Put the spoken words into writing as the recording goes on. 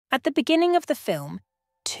At the beginning of the film,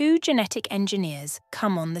 two genetic engineers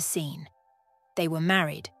come on the scene. They were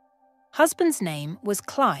married. Husband's name was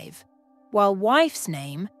Clive, while wife's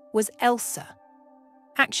name was Elsa.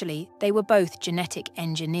 Actually, they were both genetic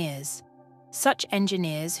engineers. Such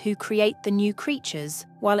engineers who create the new creatures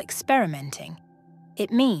while experimenting.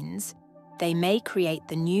 It means they may create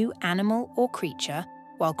the new animal or creature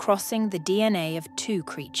while crossing the DNA of two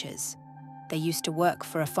creatures. They used to work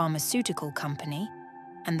for a pharmaceutical company,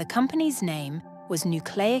 and the company's name was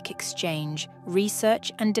Nucleic Exchange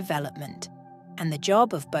Research and Development, and the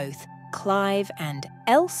job of both Clive and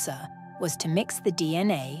Elsa was to mix the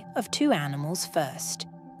DNA of two animals first,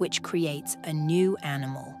 which creates a new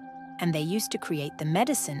animal. And they used to create the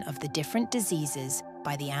medicine of the different diseases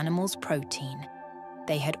by the animal's protein.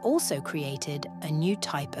 They had also created a new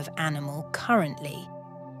type of animal currently,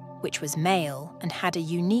 which was male and had a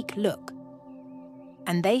unique look.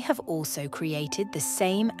 And they have also created the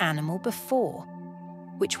same animal before,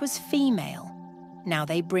 which was female. Now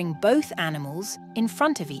they bring both animals in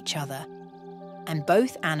front of each other, and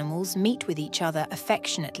both animals meet with each other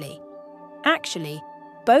affectionately. Actually,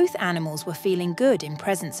 both animals were feeling good in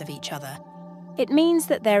presence of each other. It means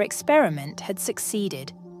that their experiment had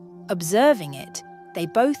succeeded. Observing it, they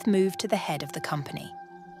both move to the head of the company.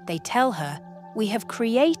 They tell her, "We have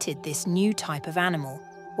created this new type of animal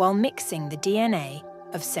while mixing the DNA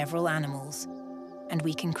of several animals, and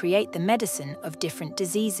we can create the medicine of different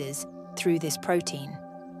diseases through this protein.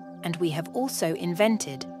 And we have also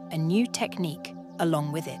invented a new technique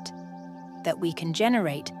along with it, that we can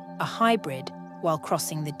generate a hybrid while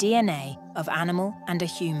crossing the DNA of animal and a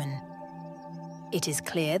human. It is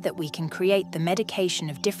clear that we can create the medication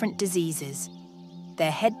of different diseases.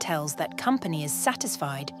 Their head tells that company is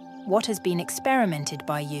satisfied what has been experimented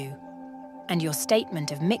by you. And your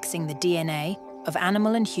statement of mixing the DNA of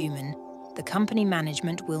animal and human, the company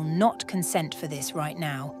management will not consent for this right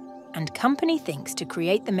now, and company thinks to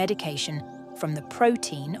create the medication from the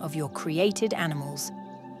protein of your created animals,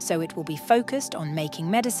 so it will be focused on making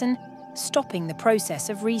medicine, stopping the process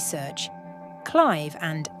of research. Clive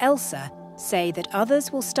and Elsa say that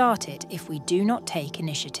others will start it if we do not take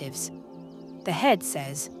initiatives. The head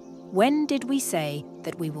says, "When did we say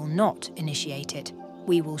that we will not initiate it?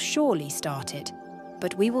 We will surely start it,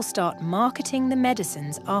 but we will start marketing the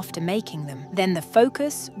medicines after making them. Then the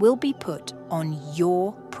focus will be put on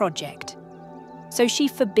your project." So she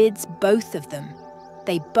forbids both of them.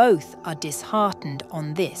 They both are disheartened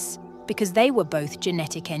on this because they were both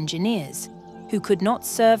genetic engineers who could not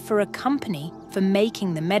serve for a company for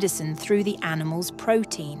making the medicine through the animal's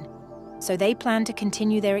protein. So they plan to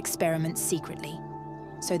continue their experiments secretly.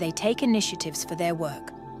 So they take initiatives for their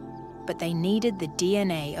work. But they needed the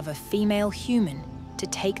DNA of a female human to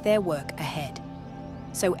take their work ahead.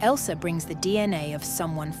 So Elsa brings the DNA of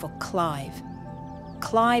someone for Clive.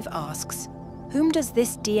 Clive asks, "Whom does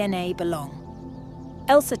this DNA belong?"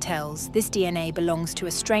 Elsa tells this DNA belongs to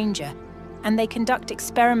a stranger, and they conduct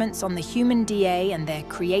experiments on the human DNA and their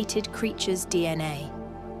created creature's DNA.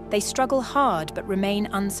 They struggle hard but remain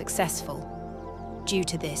unsuccessful. Due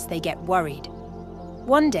to this, they get worried.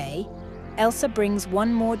 One day, Elsa brings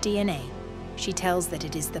one more DNA. She tells that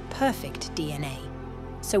it is the perfect DNA.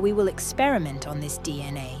 So we will experiment on this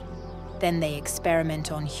DNA. Then they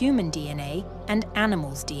experiment on human DNA and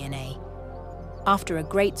animals' DNA. After a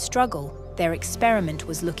great struggle, their experiment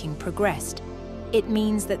was looking progressed. It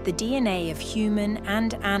means that the DNA of human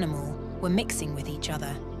and animal were mixing with each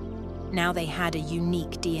other. Now they had a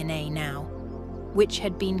unique DNA now, which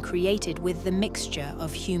had been created with the mixture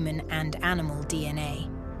of human and animal DNA.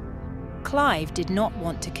 Clive did not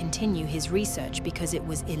want to continue his research because it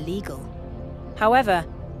was illegal. However,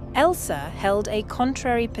 Elsa held a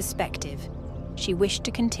contrary perspective. She wished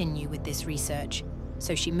to continue with this research,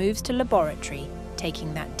 so she moves to laboratory,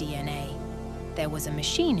 taking that DNA. There was a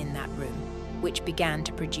machine in that room, which began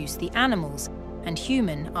to produce the animals and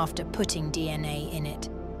human after putting DNA in it.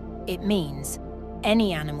 It means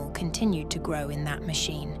any animal continued to grow in that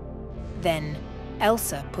machine. Then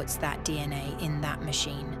Elsa puts that DNA in that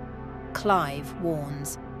machine. Clive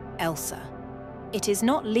warns Elsa, "It is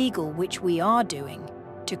not legal, which we are doing,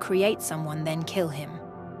 to create someone then kill him."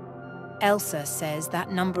 Elsa says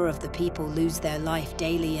that number of the people lose their life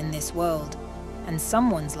daily in this world, and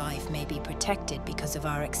someone's life may be protected because of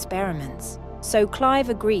our experiments. So Clive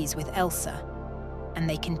agrees with Elsa, and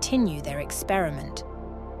they continue their experiment.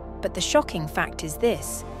 But the shocking fact is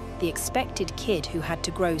this: the expected kid who had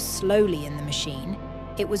to grow slowly in the machine,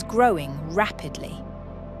 it was growing rapidly.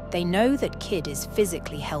 They know that kid is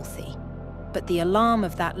physically healthy, but the alarm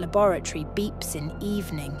of that laboratory beeps in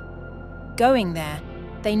evening. Going there,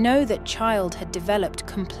 They know that child had developed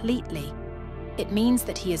completely. It means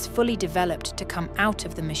that he is fully developed to come out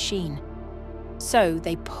of the machine. So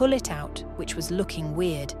they pull it out, which was looking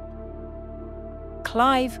weird.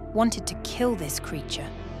 Clive wanted to kill this creature.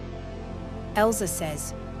 Elsa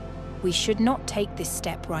says, "We should not take this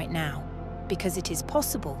step right now, because it is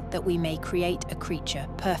possible that we may create a creature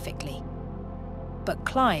perfectly." But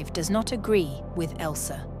Clive does not agree with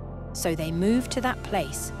Elsa, so they move to that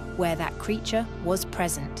place where that creature was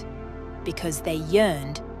present, because they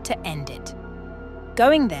yearned to end it.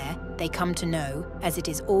 Going there, they come to know as it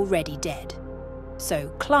is already dead. So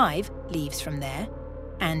Clive leaves from there,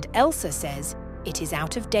 and Elsa says it is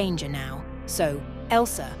out of danger now, so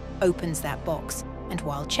Elsa opens that box, and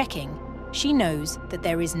while checking, she knows that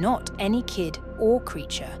there is not any kid or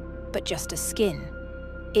creature, but just a skin.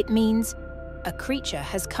 It means a creature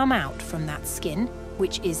has come out from that skin,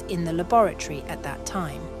 which is in the laboratory at that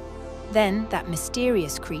time. Then that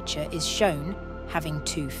mysterious creature is shown having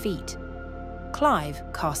 2 feet. Clive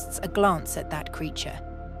casts a glance at that creature.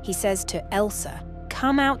 He says to Elsa,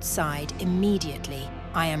 "Come outside immediately.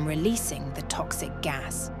 I am releasing the toxic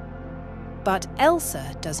gas." But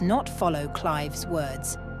Elsa does not follow Clive's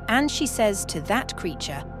words, and she says to that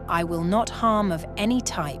creature, "I will not harm of any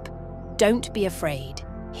type. Don't be afraid."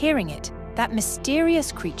 Hearing it, that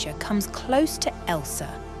mysterious creature comes close to Elsa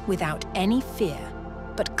without any fear.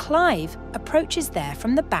 But Clive approaches there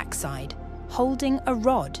from the backside, holding a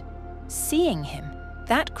rod. Seeing him,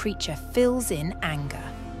 that creature fills in anger.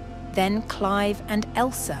 Then Clive and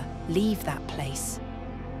Elsa leave that place.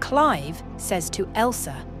 Clive says to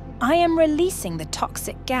Elsa, "I am releasing the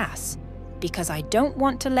toxic gas because I don't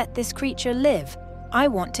want to let this creature live. I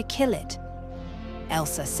want to kill it."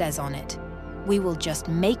 Elsa says on it, "We will just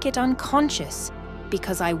make it unconscious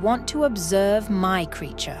because I want to observe my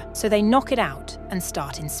creature." So they knock it out and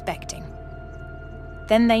start inspecting.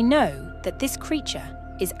 Then they know that this creature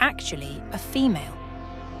is actually a female,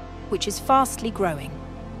 which is fastly growing,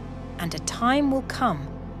 and a time will come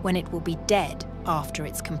when it will be dead after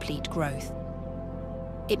its complete growth.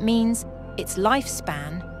 It means its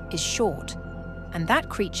lifespan is short, and that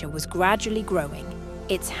creature was gradually growing.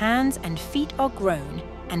 Its hands and feet are grown,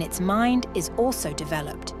 and its mind is also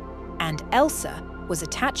developed, and Elsa was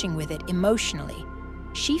attaching with it emotionally.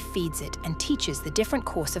 She feeds it and teaches the different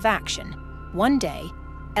course of action. One day,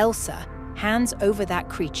 Elsa hands over that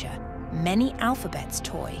creature many alphabets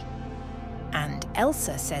toy. And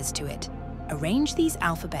Elsa says to it, "Arrange these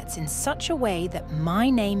alphabets in such a way that my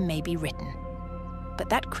name may be written." But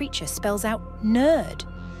that creature spells out nerd.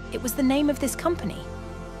 It was the name of this company,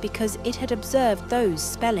 because it had observed those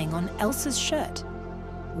spelling on Elsa's shirt.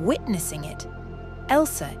 Witnessing it,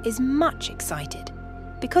 Elsa is much excited,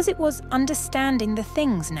 because it was understanding the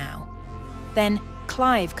things now. Then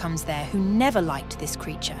Clive comes there, who never liked this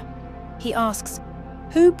creature. He asks,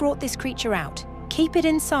 "Who brought this creature out? Keep it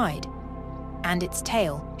inside." And its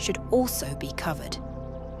tail should also be covered.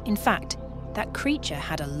 In fact, that creature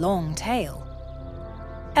had a long tail.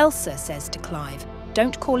 Elsa says to Clive,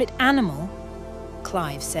 "Don't call it animal."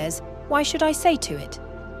 Clive says, "Why should I say to it?"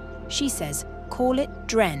 She says, "Call it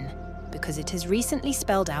Dren, because it has recently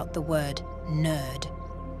spelled out the word nerd,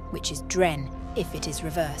 which is Dren if it is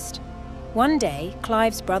reversed." One day,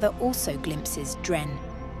 Clive's brother also glimpses Dren,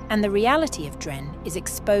 and the reality of Dren is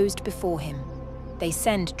exposed before him. They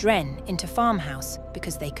send Dren into farmhouse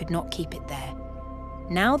because they could not keep it there.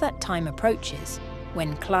 Now that time approaches,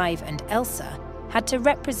 when Clive and Elsa had to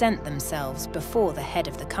represent themselves before the head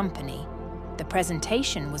of the company. The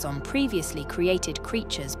presentation was on previously created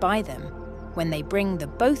creatures by them. When they bring the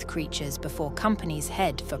both creatures before company's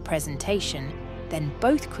head for presentation, then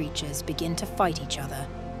both creatures begin to fight each other.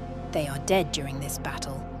 They are dead during this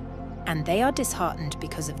battle, and they are disheartened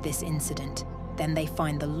because of this incident. Then they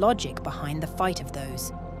find the logic behind the fight of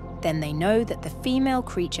those. Then they know that the female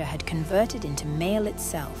creature had converted into male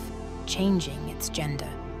itself, changing its gender,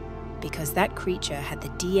 because that creature had the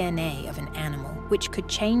DNA of an animal, which could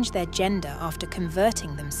change their gender after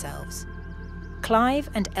converting themselves. Clive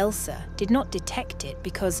and Elsa did not detect it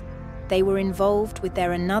because they were involved with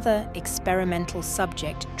their another experimental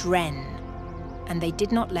subject, Dren, and they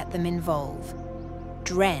did not let them involve.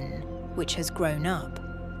 Dren, which has grown up,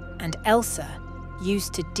 and Elsa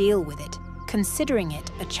used to deal with it, considering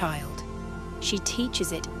it a child. She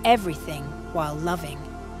teaches it everything while loving.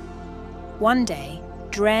 One day,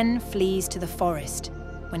 Dren flees to the forest.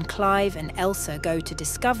 When Clive and Elsa go to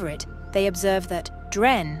discover it, they observe that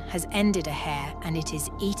Dren has ended a hare and it is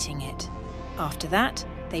eating it. After that,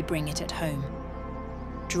 they bring it at home.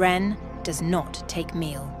 Dren does not take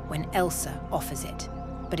meal when Elsa offers it,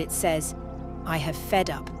 but it says, I have fed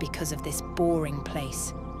up because of this boring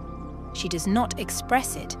place. She does not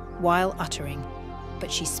express it while uttering,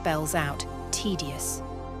 but she spells out tedious,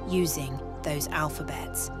 using those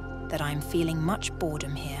alphabets, that I'm feeling much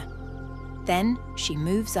boredom here. Then she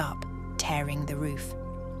moves up, tearing the roof.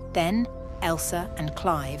 Then Elsa and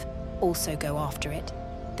Clive also go after it.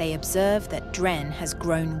 They observe that Dren has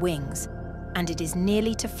grown wings, and it is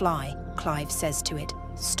nearly to fly. Clive says to it,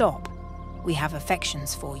 "Stop. We have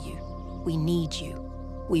affections for you. We need you.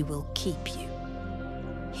 We will keep you."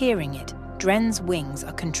 Hearing it, Dren's wings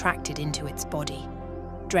are contracted into its body.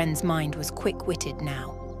 Dren's mind was quick-witted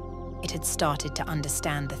now. It had started to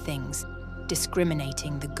understand the things,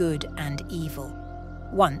 discriminating the good and evil.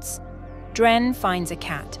 Once, Dren finds a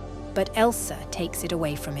cat, but Elsa takes it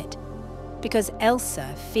away from it, because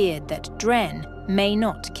Elsa feared that Dren may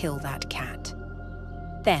not kill that cat.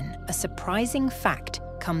 Then a surprising fact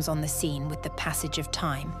comes on the scene with the passage of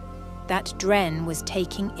time, that Dren was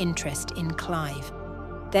taking interest in Clive.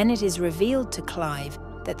 Then it is revealed to Clive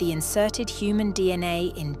that the inserted human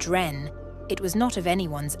DNA in Dren, it was not of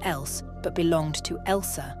anyone's else, but belonged to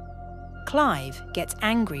Elsa. Clive gets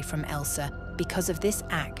angry from Elsa because of this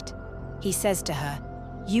act. He says to her,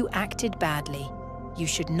 "You acted badly. You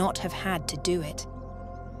should not have had to do it."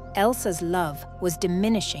 Elsa's love was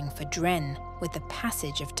diminishing for Dren with the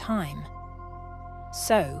passage of time.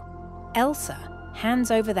 So, Elsa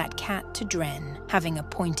hands over that cat to Dren, having a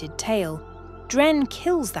pointed tail. Dren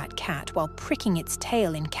kills that cat while pricking its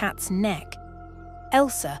tail in Cat's neck.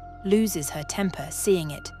 Elsa loses her temper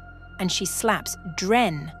seeing it, and she slaps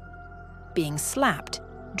Dren. Being slapped,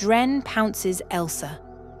 Dren pounces Elsa.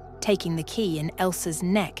 Taking the key in Elsa's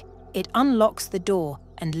neck, it unlocks the door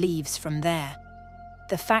and leaves from there.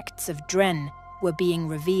 The facts of Dren were being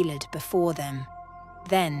revealed before them.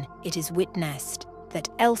 Then it is witnessed that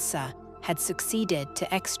Elsa had succeeded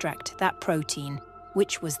to extract that protein,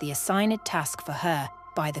 which was the assigned task for her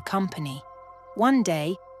by the company. One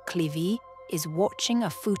day, Clive is watching a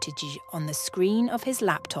footage on the screen of his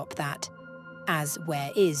laptop that, as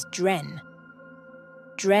where is Dren?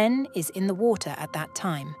 Dren is in the water at that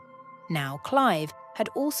time. Now Clive had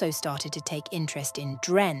also started to take interest in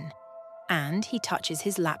Dren, and he touches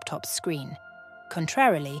his laptop screen.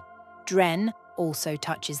 Contrarily, Dren also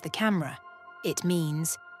touches the camera. It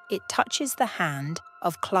means it touches the hand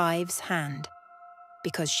of Clive's hand,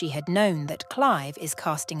 because she had known that Clive is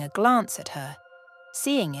casting a glance at her.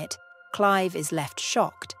 Seeing it, Clive is left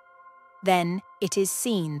shocked. Then it is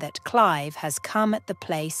seen that Clive has come at the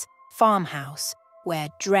farmhouse, where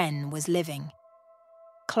Dren was living.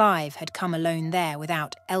 Clive had come alone there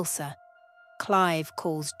without Elsa. Clive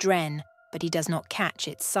calls Dren, but he does not catch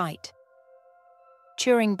its sight.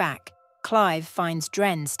 Cheering back, Clive finds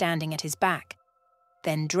Dren standing at his back.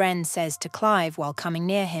 Then Dren says to Clive while coming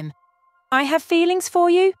near him, "I have feelings for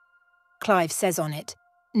you?" Clive says on it,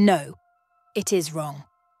 "No, it is wrong."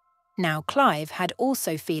 Now Clive had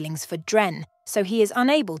also feelings for Dren, so he is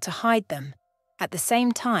unable to hide them. At the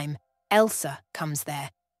same time, Elsa comes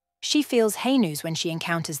there. She feels heinous when she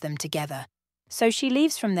encounters them together, so she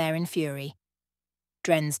leaves from there in fury.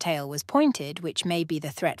 Dren's tail was pointed, which may be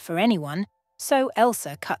the threat for anyone, so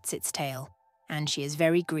Elsa cuts its tail, and she is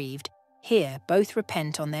very grieved. Here, both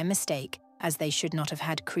repent on their mistake, as they should not have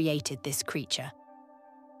had created this creature.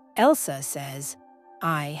 Elsa says,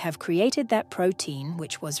 "I have created that protein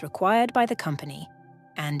which was required by the company,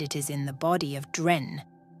 and it is in the body of Dren,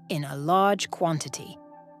 in a large quantity."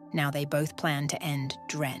 Now they both plan to end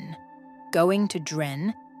Dren. Going to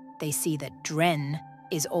Dren, they see that Dren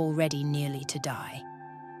is already nearly to die.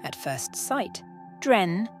 At first sight,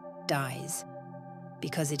 Dren dies.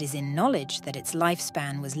 Because it is in knowledge that its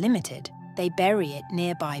lifespan was limited, they bury it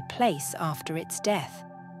nearby place after its death.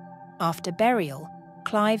 After burial,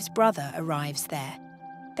 Clive's brother arrives there.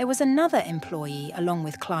 There was another employee along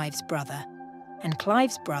with Clive's brother, and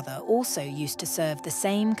Clive's brother also used to serve the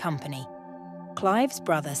same company. Clive's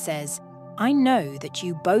brother says, "I know that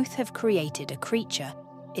you both have created a creature.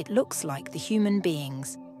 It looks like the human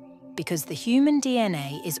beings. Because the human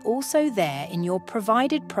DNA is also there in your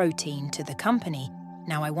provided protein to the company,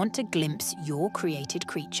 now I want to glimpse your created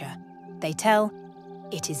creature." They tell,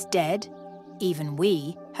 "It is dead. Even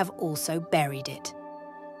we have also buried it."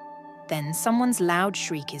 Then someone's loud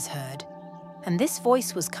shriek is heard, and this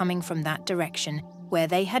voice was coming from that direction where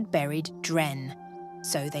they had buried Dren.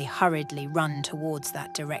 So they hurriedly run towards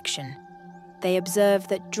that direction. They observe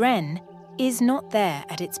that Dren is not there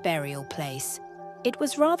at its burial place. It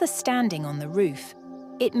was rather standing on the roof.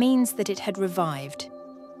 It means that it had revived.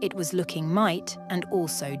 It was looking might and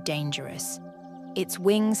also dangerous. Its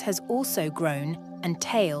wings has also grown and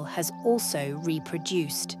tail has also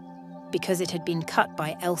reproduced. because it had been cut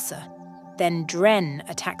by Elsa. Then Dren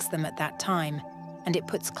attacks them at that time, and it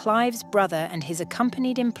puts Clive's brother and his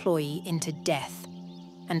accompanied employee into death.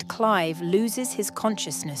 And Clive loses his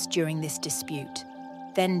consciousness during this dispute.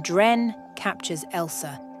 Then Dren captures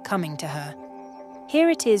Elsa, coming to her. Here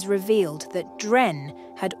it is revealed that Dren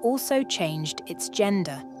had also changed its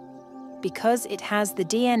gender, because it has the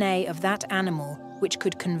DNA of that animal which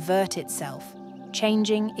could convert itself,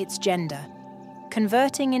 changing its gender.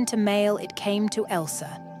 Converting into male, it came to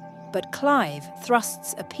Elsa, but Clive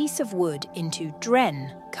thrusts a piece of wood into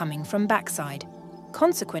Dren, coming from backside.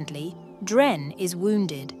 Consequently, Dren is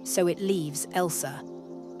wounded, so it leaves Elsa.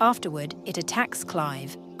 Afterward, it attacks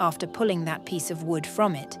Clive after pulling that piece of wood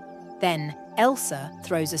from it. Then Elsa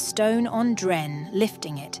throws a stone on Dren,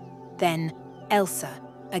 lifting it. Then Elsa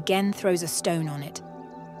again throws a stone on it,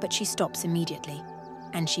 but she stops immediately,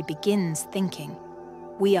 and she begins thinking,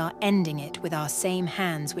 "We are ending it with our same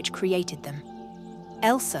hands which created them."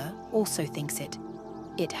 Elsa also thinks it.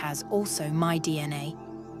 It has also my DNA.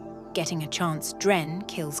 Getting a chance, Dren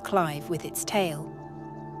kills Clive with its tail.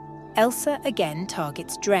 Elsa again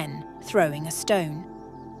targets Dren, throwing a stone.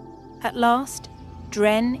 At last,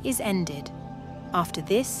 Dren is ended. After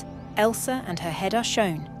this, Elsa and her head are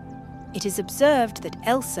shown. It is observed that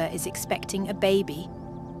Elsa is expecting a baby,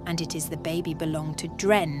 and it is the baby belonged to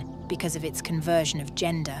Dren because of its conversion of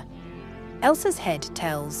gender. Elsa's head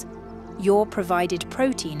tells, "Your provided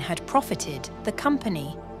protein had profited the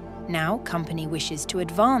company. Now company wishes to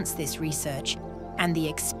advance this research, and the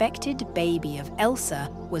expected baby of Elsa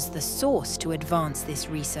was the source to advance this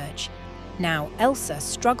research. Now Elsa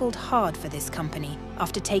struggled hard for this company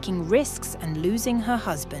after taking risks and losing her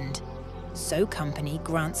husband. So company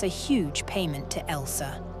grants a huge payment to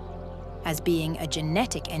Elsa. As being a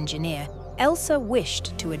genetic engineer, Elsa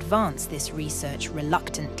wished to advance this research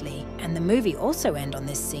reluctantly, and the movie also ends on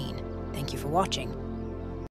this scene. Thank you for watching.